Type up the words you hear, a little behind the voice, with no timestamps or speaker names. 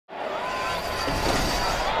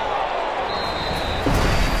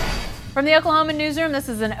From the Oklahoman newsroom, this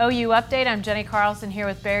is an OU update. I'm Jenni Carlson here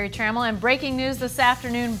with Barry Tramel. And breaking news this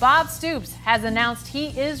afternoon, Bob Stoops has announced he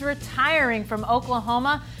is retiring from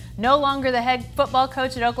Oklahoma. No longer the head football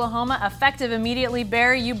coach at Oklahoma, effective immediately.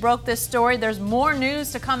 Barry, you broke this story. There's more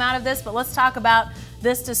news to come out of this, but let's talk about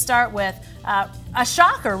this to start with. A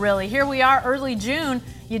shocker, really. Here we are, early June.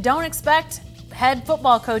 You don't expect head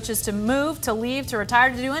football coaches to move, to leave, to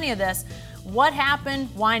retire, to do any of this. What happened?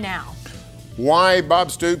 Why now? Why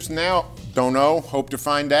Bob Stoops now? Don't know. Hope to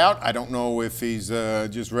find out. I don't know if he's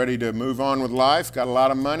just ready to move on with life. Got a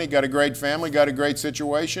lot of money, got a great family, got a great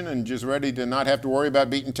situation, and just ready to not have to worry about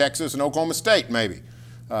beating Texas and Oklahoma State, maybe.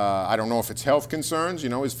 I don't know if it's health concerns. You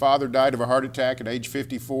know, his father died of a heart attack at age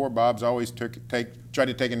 54. Bob's always tried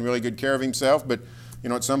to take really good care of himself, but, you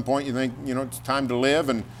know, at some point you think, you know, it's time to live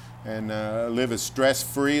and live as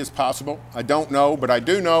stress-free as possible. I don't know, but I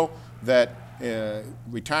do know that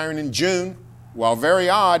retiring in June, while very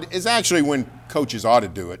odd, is actually when coaches ought to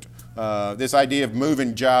do it. This idea of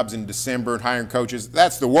moving jobs in December and hiring coaches,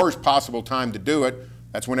 that's the worst possible time to do it.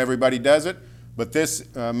 That's when everybody does it. But this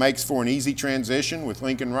makes for an easy transition with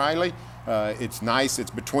Lincoln Riley. It's nice.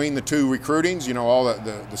 It's between the two recruitings. You know, all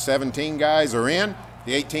the 17 guys are in.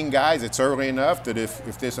 The 18 guys, it's early enough that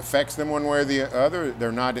if this affects them one way or the other,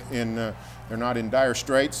 they're not in dire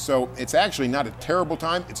straits. So it's actually not a terrible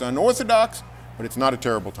time. It's unorthodox, but it's not a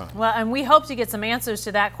terrible time. Well, and we hope to get some answers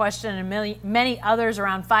to that question and many others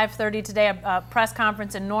around 5:30 today. A press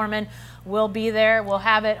conference in Norman. We'll be there. We'll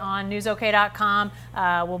have it on newsok.com.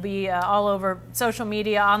 We'll be all over social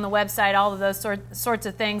media, on the website, all of those sorts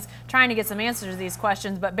of things, trying to get some answers to these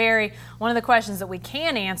questions. But Barry, one of the questions that we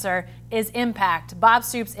can answer is impact. Bob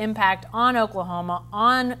Stoops' impact on Oklahoma,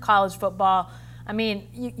 on college football. I mean,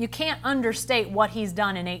 you can't understate what he's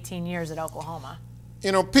done in 18 years at Oklahoma.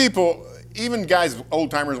 You know, people, even guys,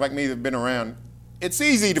 old-timers like me that have been around, it's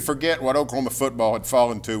easy to forget what Oklahoma football had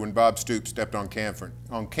fallen to when Bob Stoops stepped on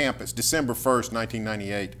campus, December 1st,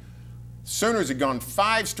 1998. Sooners had gone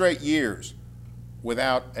 5 straight years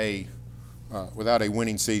without a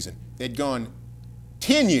winning season. They'd gone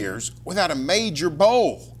 10 years without a major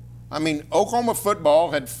bowl. I mean, Oklahoma football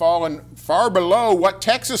had fallen far below what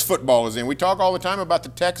Texas football is in. We talk all the time about the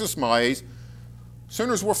Texas malaise.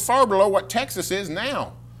 Sooners were far below what Texas is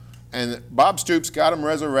now. And Bob Stoops got them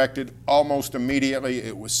resurrected almost immediately.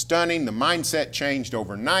 It was stunning. The mindset changed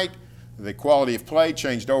overnight. The quality of play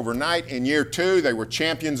changed overnight. In year 2, they were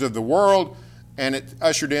champions of the world, and it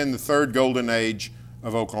ushered in the 3rd golden age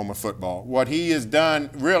of Oklahoma football. What he has done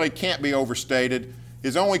really can't be overstated.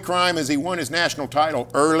 His only crime is he won his national title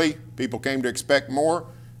early. People came to expect more.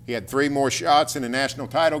 He had 3 more shots in a national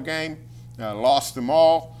title game, lost them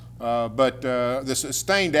all. But the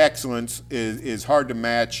sustained excellence is hard to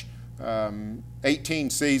match. 18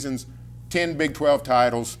 seasons, 10 Big 12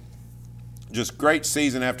 titles, just great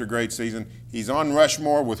season after great season. He's on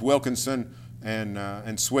Rushmore with Wilkinson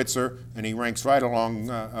and Switzer, and he ranks right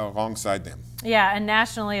alongside them. Yeah, and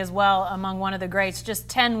nationally as well among one of the greats, just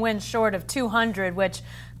 10 wins short of 200, which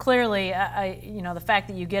clearly, you know, the fact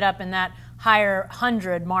that you get up in that higher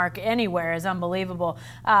 100 mark anywhere is unbelievable.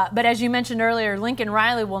 But as you mentioned earlier, Lincoln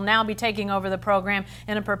Riley will now be taking over the program.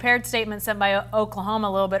 In a prepared statement sent by Oklahoma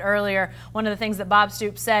a little bit earlier, one of the things that Bob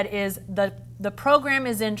Stoops said is the program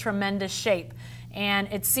is in tremendous shape.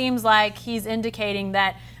 And it seems like he's indicating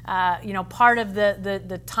that, you know, part of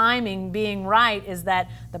the timing being right is that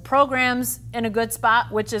the program's in a good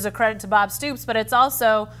spot, which is a credit to Bob Stoops, but it's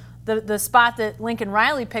also the spot that Lincoln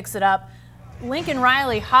Riley picks it up. Lincoln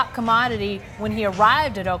Riley, hot commodity when he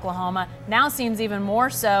arrived at Oklahoma, now seems even more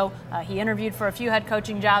so. He interviewed for a few head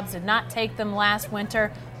coaching jobs, did not take them last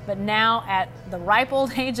winter, but now at the ripe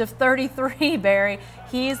old age of 33, Barry,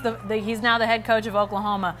 he's now the head coach of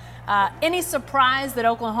Oklahoma. Any surprise that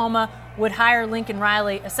Oklahoma would hire Lincoln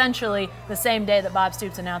Riley essentially the same day that Bob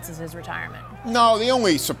Stoops announces his retirement? No, the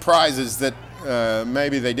only surprise is that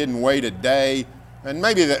maybe they didn't wait a day, and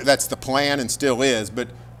maybe that's the plan and still is, but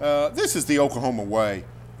this is the Oklahoma way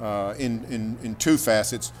in 2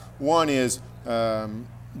 facets. One is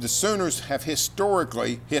the Sooners have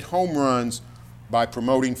historically hit home runs by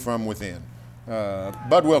promoting from within.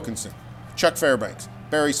 Bud Wilkinson, Chuck Fairbanks,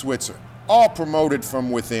 Barry Switzer, all promoted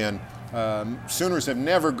from within. Sooners have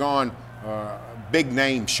never gone big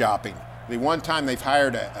name shopping. The one time they've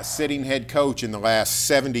hired a sitting head coach in the last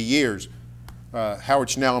 70 years, Howard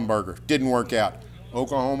Schnellenberger, didn't work out.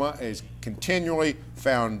 Oklahoma has continually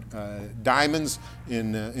found diamonds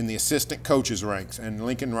in the assistant coaches ranks, and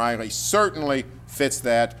Lincoln Riley certainly fits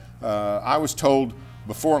that. I was told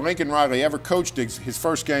before Lincoln Riley ever coached his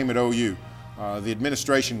first game at OU The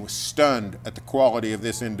administration was stunned at the quality of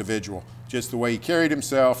this individual, just the way he carried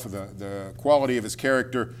himself, the quality of his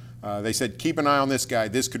character. They said, keep an eye on this guy.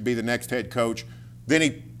 This could be the next head coach. Then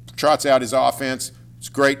he trots out his offense. It's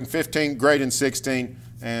great in 15, great in 16,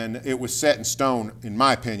 and it was set in stone, in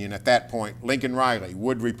my opinion, at that point. Lincoln Riley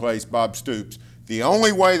would replace Bob Stoops. The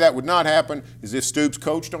only way that would not happen is if Stoops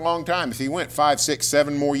coached a long time. If he went 5, 6,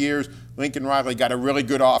 7 more years, Lincoln Riley got a really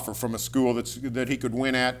good offer from a school that he could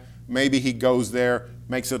win at. Maybe he goes there,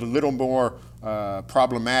 makes it a little more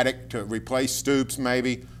problematic to replace Stoops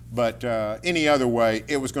maybe, but any other way,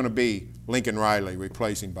 it was going to be Lincoln Riley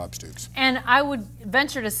replacing Bob Stoops. And I would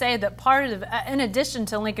venture to say that part of, in addition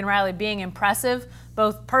to Lincoln Riley being impressive,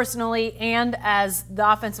 both personally and as the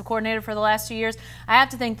offensive coordinator for the last 2 years, I have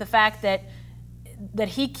to think the fact that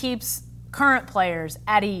he keeps current players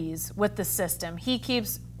at ease with the system. He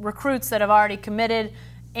keeps recruits that have already committed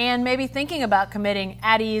and maybe thinking about committing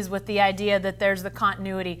at ease with the idea that there's the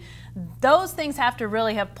continuity. Those things have to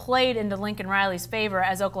really have played into Lincoln Riley's favor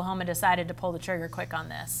as Oklahoma decided to pull the trigger quick on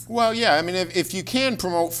this. Well, yeah, I mean, if you can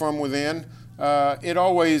promote from within,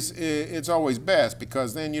 it's always best,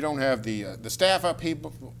 because then you don't have the staff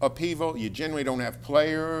upheaval. You generally don't have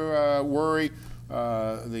player worry.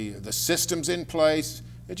 The system's in place.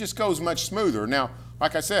 It just goes much smoother. Now,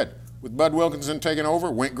 like I said, with Bud Wilkinson taking over,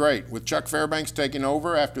 went great. With Chuck Fairbanks taking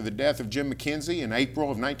over after the death of Jim McKenzie in April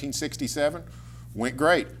of 1967, went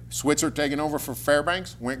great. Switzer taking over for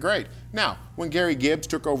Fairbanks, went great. Now, when Gary Gibbs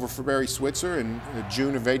took over for Barry Switzer in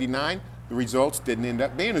June of '89, the results didn't end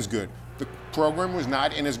up being as good. The program was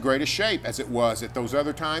not in as great a shape as it was at those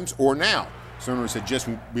other times or now. Sooners had just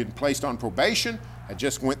been placed on probation, had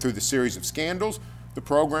just went through the series of scandals. The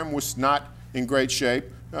program was not in great shape.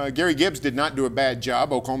 Gary Gibbs did not do a bad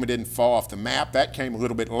job. Oklahoma didn't fall off the map. That came a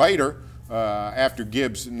little bit later after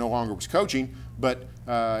Gibbs no longer was coaching. But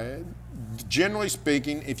generally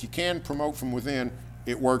speaking, if you can promote from within,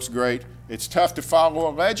 it works great. It's tough to follow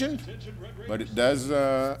a legend, but it does,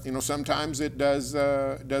 sometimes it does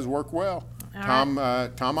work well. Tom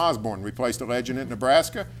Osborne replaced a legend at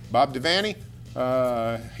Nebraska. Bob Devaney,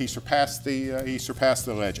 he surpassed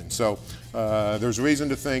the legend. So there's reason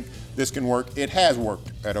to think this can work. It has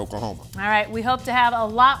worked at Oklahoma. All right, we hope to have a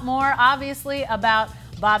lot more, obviously, about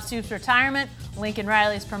Bob Stoops' retirement, Lincoln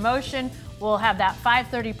Riley's promotion. We'll have that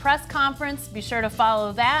 5:30 press conference. Be sure to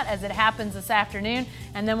follow that as it happens this afternoon.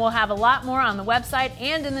 And then we'll have a lot more on the website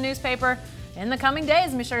and in the newspaper in the coming days.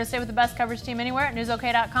 And be sure to stay with the best coverage team anywhere at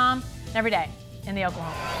newsok.com and every day in the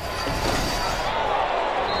Oklahoma.